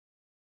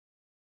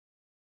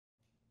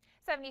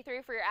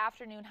73 for your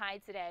afternoon high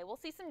today. We'll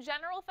see some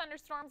general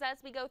thunderstorms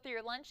as we go through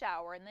your lunch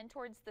hour, and then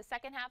towards the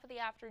second half of the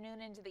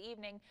afternoon into the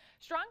evening,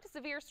 strong to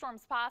severe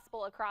storms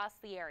possible across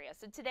the area.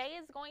 So today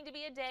is going to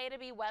be a day to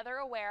be weather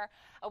aware.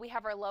 We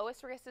have our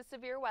lowest risk of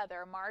severe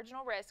weather,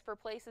 marginal risk for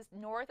places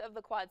north of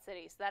the Quad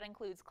Cities. So that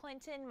includes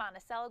Clinton,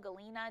 Monticello,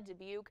 Galena,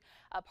 Dubuque,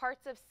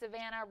 parts of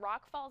Savannah,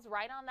 Rock Falls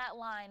right on that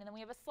line. And then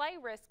we have a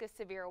slight risk of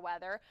severe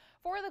weather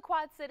for the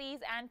Quad Cities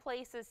and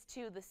places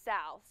to the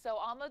south. So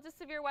all modes of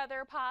severe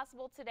weather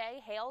possible today.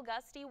 Hail,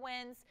 gusty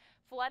winds,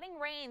 flooding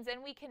rains,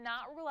 and we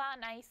cannot rule out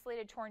an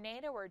isolated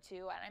tornado or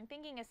two. And I'm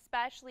thinking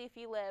especially if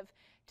you live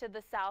to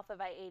the south of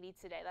I-80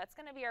 today. That's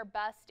going to be our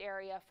best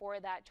area for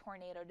that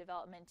tornado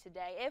development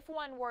today, if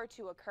one were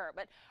to occur.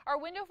 But our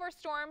window for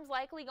storms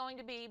likely going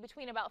to be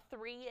between about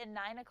 3 and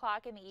 9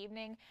 o'clock in the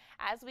evening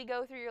as we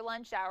go through your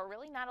lunch hour.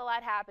 Really not a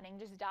lot happening,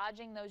 just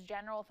dodging those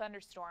general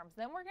thunderstorms.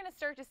 Then we're going to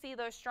start to see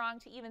those strong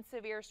to even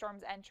severe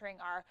storms entering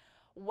our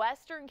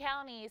western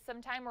counties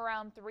sometime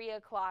around 3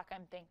 o'clock,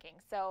 I'm thinking.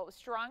 So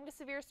strong to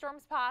severe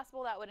storms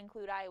possible. That would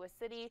include Iowa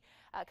City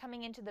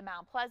coming into the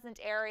Mount Pleasant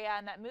area,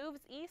 and that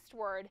moves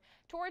eastward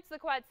towards the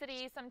Quad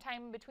Cities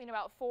sometime between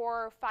about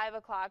 4 or 5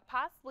 o'clock,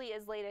 possibly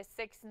as late as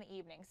 6 in the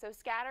evening. So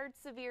scattered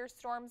severe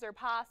storms are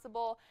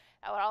possible.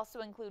 That would also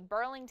include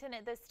Burlington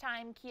at this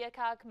time,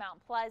 Keokuk,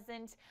 Mount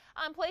Pleasant,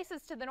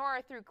 places to the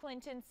north through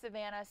Clinton,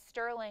 Savannah,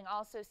 Sterling,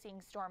 also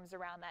seeing storms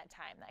around that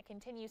time. That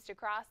continues to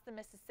cross the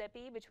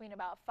Mississippi between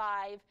about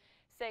 5,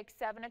 6,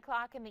 7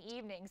 o'clock in the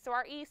evening. So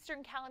our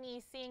eastern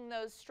counties seeing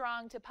those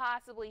strong to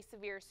possibly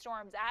severe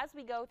storms as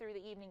we go through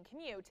the evening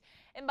commute.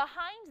 And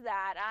behind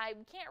that, I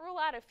can't rule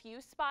out a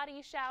few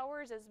spotty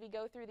showers as we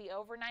go through the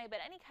overnight, but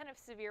any kind of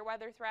severe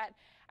weather threat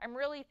I'm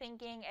really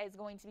thinking is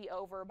going to be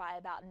over by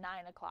about 9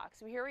 o'clock.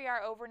 So here we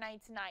are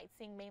overnight tonight,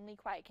 seeing mainly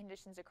quiet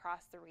conditions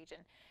across the region.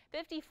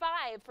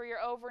 55 for your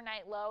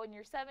overnight low, and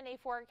your 7-day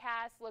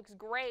forecast looks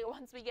great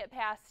once we get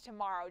past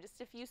tomorrow.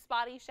 Just a few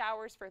spotty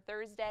showers for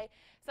Thursday.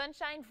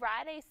 Sunshine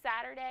Friday,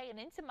 Saturday, and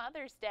into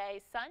Mother's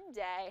Day,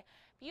 Sunday.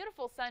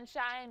 Beautiful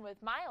sunshine with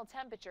mild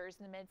temperatures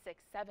in the mid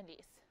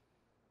 670s.